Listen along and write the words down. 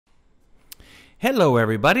Hello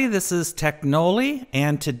everybody, this is TechNolli,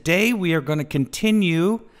 and today we are going to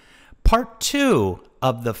continue part 2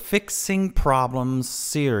 of the Fixing Problems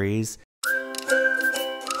series.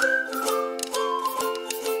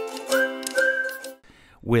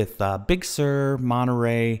 With Big Sur,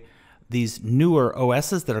 Monterey, these newer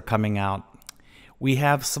OSs that are coming out, we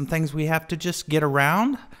have some things we have to just get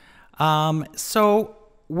around. So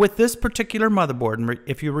with this particular motherboard,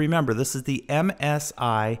 if you remember, this is the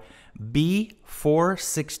MSI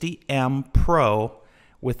B460M Pro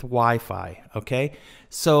with Wi-Fi, okay?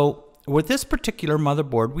 So with this particular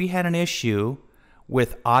motherboard, we had an issue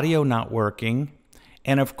with audio not working,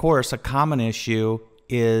 and of course, a common issue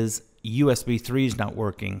is USB 3s not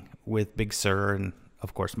working with Big Sur and,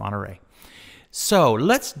 of course, Monterey. So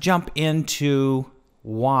let's jump into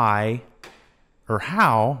why or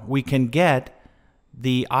how we can get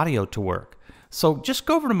the audio to work. So just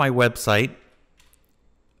go over to my website,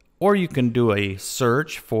 or you can do a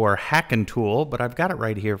search for HACKINTOSH, but I've got it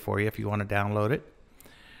right here for you if you want to download it.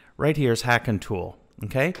 Right here is HACKINTOSH,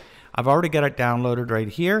 okay? I've already got it downloaded right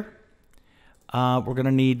here. We're going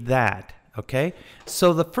to need that, okay?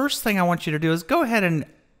 So the first thing I want you to do is go ahead and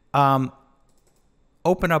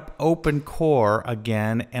open up OpenCore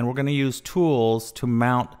again, and we're going to use tools to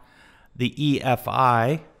mount the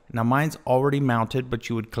EFI. Now mine's already mounted, but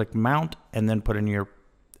you would click Mount and then put in your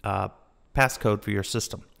passcode for your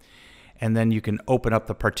system. And then you can open up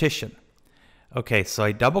the partition. Okay, so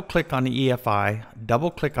I double click on the EFI,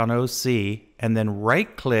 double click on OC, and then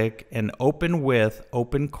right click and open with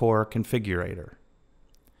OpenCore Configurator.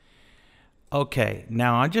 Okay,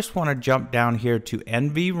 now I just want to jump down here to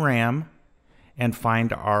NVRAM and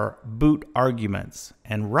find our boot arguments.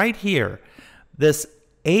 And right here, this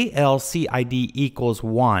ALCID equals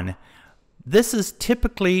 1. This is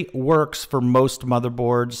typically works for most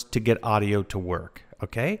motherboards to get audio to work,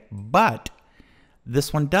 okay? But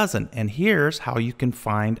this one doesn't, and here's how you can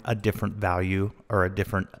find a different value or a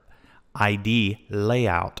different ID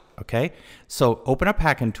layout, okay? So open up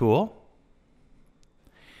HACKINTOSH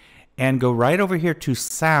and go right over here to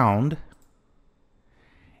Sound,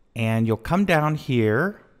 and you'll come down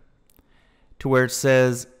here to where it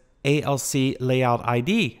says ALC Layout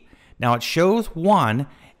ID. Now it shows 1,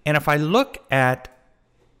 and if I look at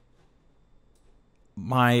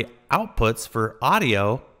my outputs for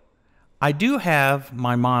audio, I do have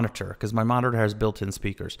my monitor, because my monitor has built-in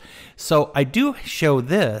speakers. So I do show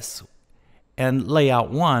this, and layout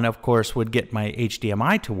 1, of course, would get my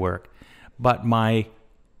HDMI to work, but my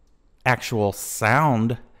actual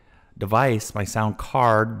sound device, my sound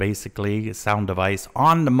card, basically, sound device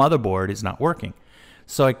on the motherboard is not working.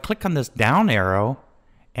 So I click on this down arrow,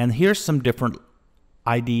 and here's some different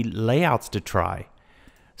ID layouts to try.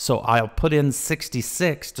 So I'll put in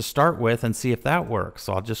 66 to start with and see if that works.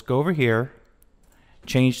 So I'll just go over here,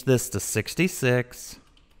 change this to 66,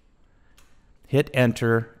 hit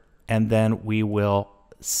enter, and then we will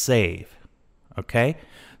save. Okay,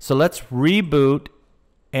 so let's reboot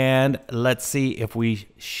and let's see if we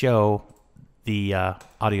show the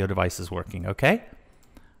audio devices working, okay?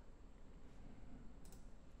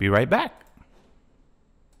 Be right back.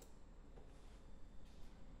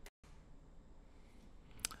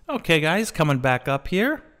 Okay guys, coming back up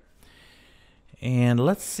here, and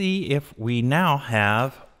let's see if we now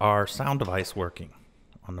have our sound device working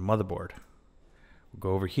on the motherboard. We'll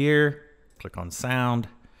go over here, click on sound,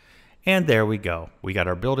 and there we go. We got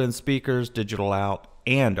our built-in speakers, digital out,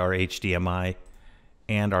 and our HDMI,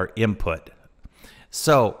 and our input.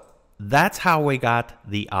 So that's how we got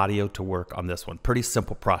the audio to work on this one. Pretty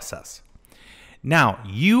simple process. Now,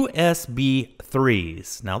 USB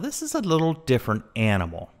 3s. Now this is a little different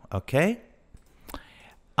animal. Okay,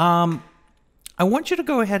 I want you to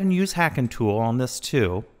go ahead and use HACKINTOSH on this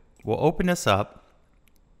too. We'll open this up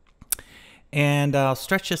and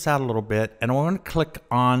stretch this out a little bit, and I want to click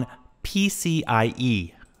on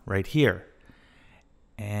PCIe right here.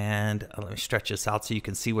 And let me stretch this out so you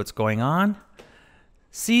can see what's going on.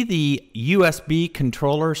 See the USB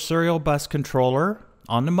controller, serial bus controller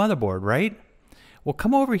on the motherboard, right? We'll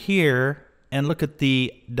come over here and look at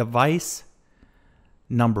the device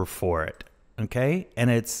number for it, okay?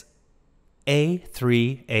 And it's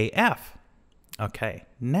A3AF. Okay,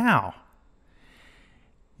 now,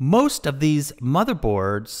 most of these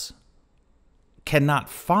motherboards cannot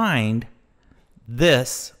find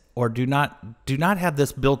this, or do not have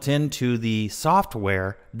this built into the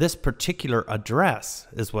software. This particular address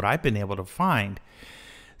is what I've been able to find.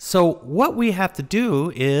 So what we have to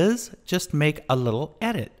do is just make a little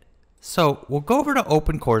edit. So we'll go over to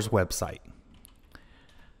OpenCore's website.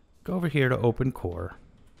 Go over here to OpenCore,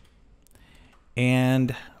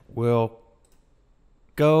 and we'll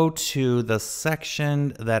go to the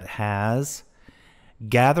section that has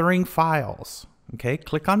gathering files. Okay,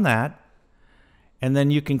 click on that. And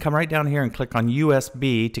then you can come right down here and click on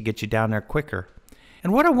USB to get you down there quicker.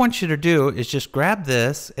 And what I want you to do is just grab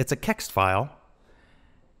this. It's a text file.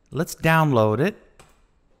 Let's download it.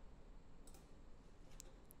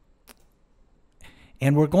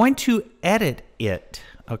 And we're going to edit it.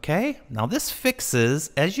 Okay, now this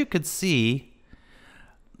fixes, as you could see,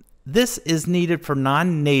 this is needed for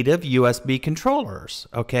non-native USB controllers.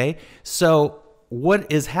 Okay, so what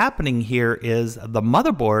is happening here is the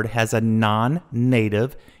motherboard has a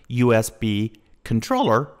non-native USB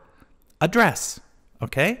controller address.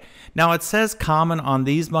 Okay, now it says common on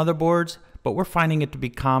these motherboards, but we're finding it to be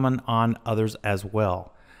common on others as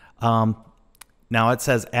well. Now it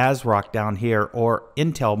says ASRock down here, or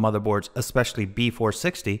Intel motherboards, especially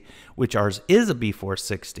B460, which ours is a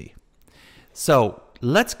B460. So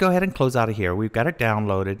let's go ahead and close out of here. We've got it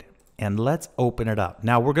downloaded, and let's open it up.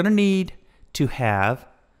 Now we're going to need to have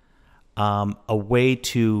a way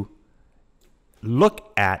to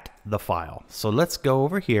look at the file. So let's go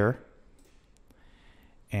over here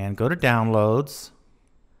and go to downloads,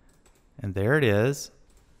 and there it is.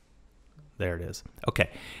 There it is. Okay,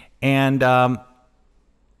 and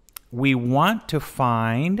we want to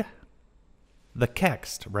find the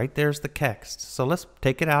text. Right there's the text. So let's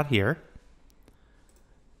take it out here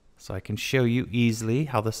so I can show you easily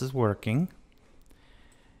how this is working.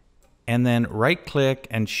 And then right click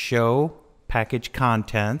and show package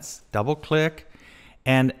contents, double click,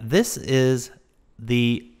 and this is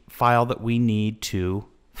the file that we need to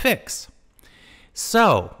fix.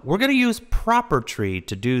 So we're going to use proper tree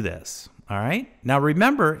to do this. All right, now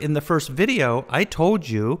remember in the first video I told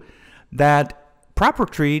you that proper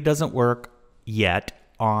tree doesn't work yet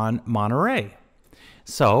on Monterey.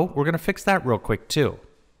 So we're going to fix that real quick too.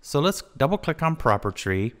 So let's double click on proper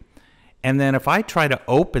tree. And then if I try to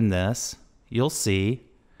open this, you'll see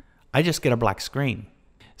I just get a black screen.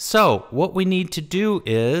 So what we need to do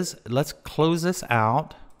is let's close this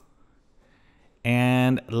out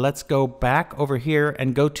and let's go back over here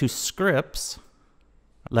and go to scripts.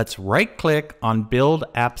 Let's right click on build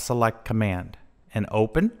app select command and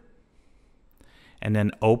open, and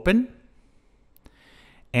then open,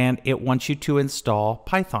 and it wants you to install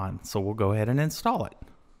Python. So we'll go ahead and install it.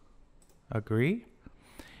 Agree.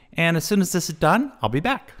 And as soon as this is done, I'll be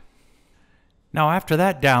back. Now after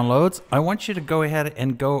that downloads, I want you to go ahead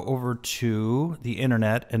and go over to the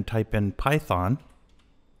internet and type in Python.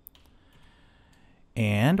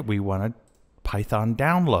 And we want a Python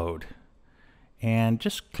download. And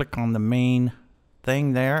just click on the main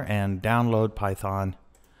thing there and download Python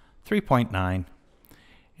 3.9.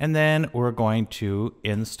 And then we're going to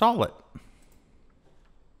install it.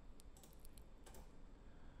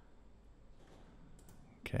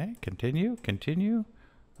 Okay, continue, continue,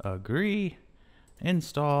 agree,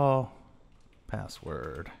 install,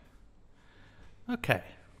 password. Okay.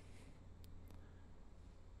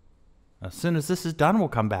 As soon as this is done, we'll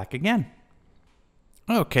come back again.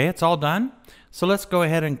 Okay, it's all done. So let's go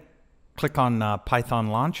ahead and click on Python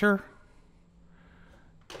Launcher.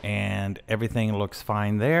 And everything looks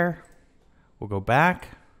fine there. We'll go back,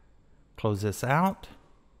 close this out.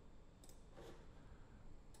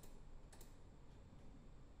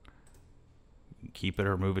 Keep it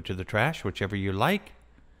or move it to the trash, whichever you like.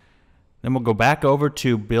 Then we'll go back over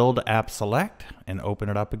to Build App Select and open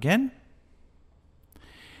it up again.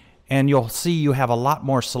 And you'll see you have a lot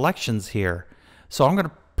more selections here. So I'm going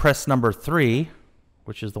to press number 3,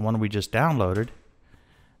 which is the one we just downloaded.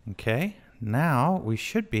 Okay, now we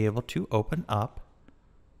should be able to open up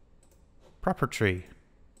Proper Tree.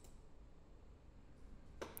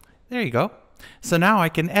 There you go. So now I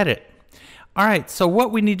can edit. All right, so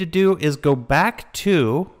what we need to do is go back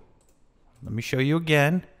to, let me show you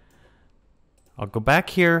again. I'll go back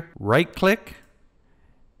here, right click,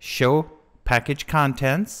 show package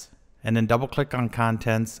contents, and then double click on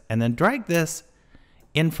contents, and then drag this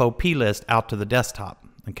info plist out to the desktop,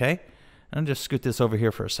 okay? And just scoot this over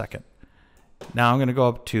here for a second. Now I'm gonna go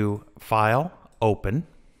up to File, Open,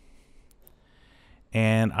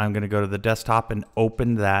 and I'm gonna go to the desktop and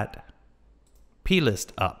open that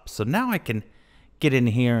plist up. So now I can get in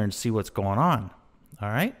here and see what's going on. All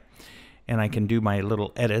right. And I can do my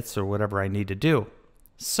little edits or whatever I need to do.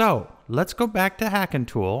 So let's go back to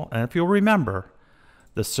HACKINTOSH. And if you'll remember,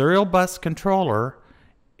 the serial bus controller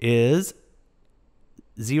is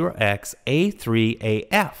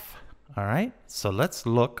 0xA3AF. All right. So let's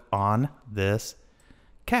look on this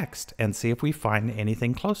text and see if we find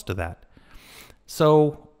anything close to that.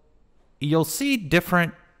 So you'll see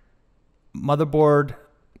different motherboard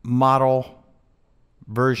model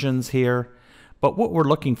versions here, but what we're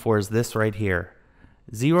looking for is this right here,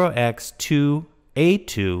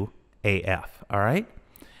 0x2A2AF, all right?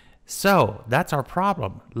 So that's our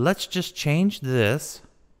problem. Let's just change this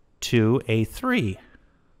to A3.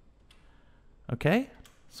 Okay,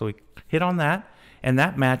 so we hit on that, and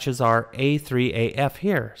that matches our A3AF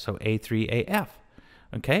here, so A3AF.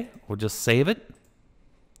 Okay, we'll just save it.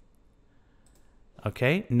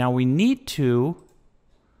 Okay, now we need to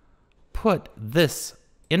put this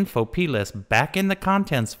info plist back in the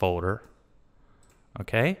contents folder.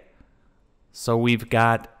 Okay, so we've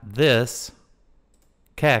got this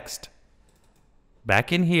text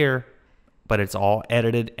back in here, but it's all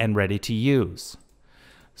edited and ready to use.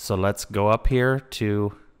 So let's go up here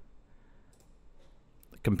to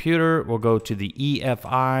the computer. We'll go to the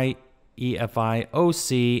EFI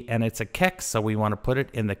OC, and it's a kext, so we want to put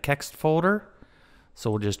it in the kext folder. So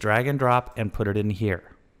we'll just drag and drop and put it in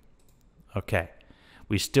here. Okay,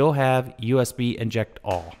 we still have USB inject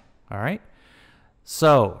all. All right,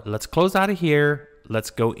 so let's close out of here. Let's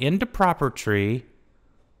go into property,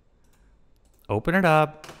 open it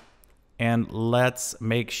up, and let's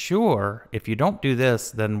make sure, if you don't do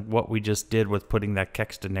this, then what we just did with putting that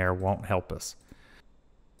kext in there won't help us.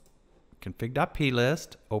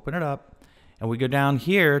 Config.plist, open it up, and we go down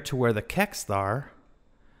here to where the kexts are,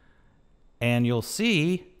 and you'll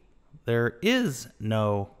see there is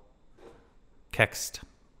no kext,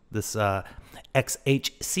 this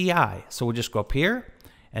XHCI. So we'll just go up here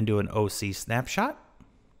and do an OC snapshot,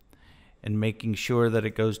 and making sure that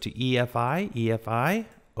it goes to EFI,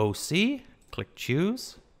 OC, click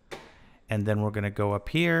choose, and then we're going to go up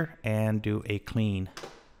here and do a clean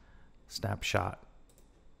snapshot.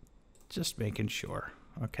 Just making sure,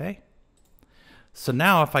 okay? So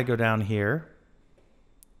now if I go down here,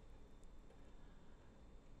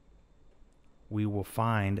 we will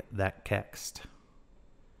find that kext,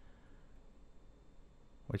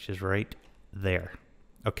 which is right there.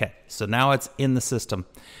 Okay, so now it's in the system.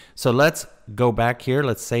 So let's go back here,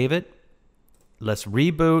 let's save it, let's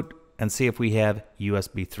reboot and see if we have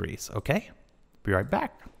USB 3s, okay? Be right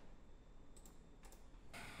back.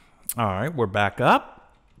 All right, we're back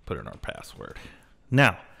up, put in our password.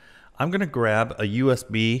 Now, I'm gonna grab a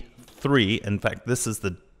USB 3. In fact, this is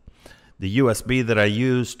the USB that I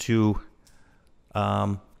use to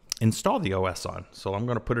install the OS on. So I'm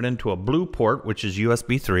going to put it into a blue port, which is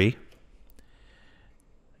USB 3.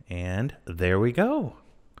 And there we go.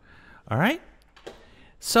 All right.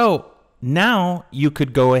 So now you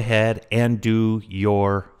could go ahead and do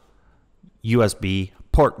your USB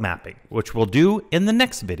port mapping, which we'll do in the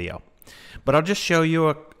next video. But I'll just show you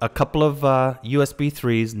a couple of USB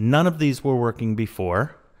 3s. None of these were working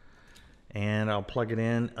before. And I'll plug it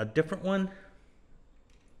in a different one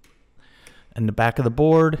in the back of the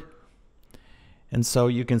board, and so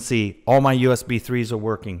you can see all my USB 3s are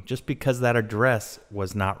working just because that address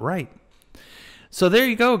was not right. So there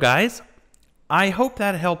you go, guys. I hope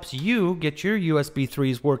that helps you get your USB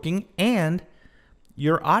 3s working and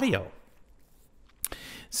your audio.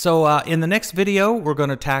 So in the next video, we're going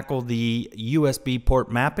to tackle the USB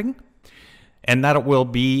port mapping, and that will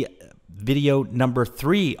be video number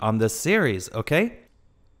 3 on this series, okay?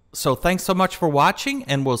 So thanks so much for watching,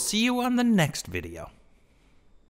 and we'll see you on the next video.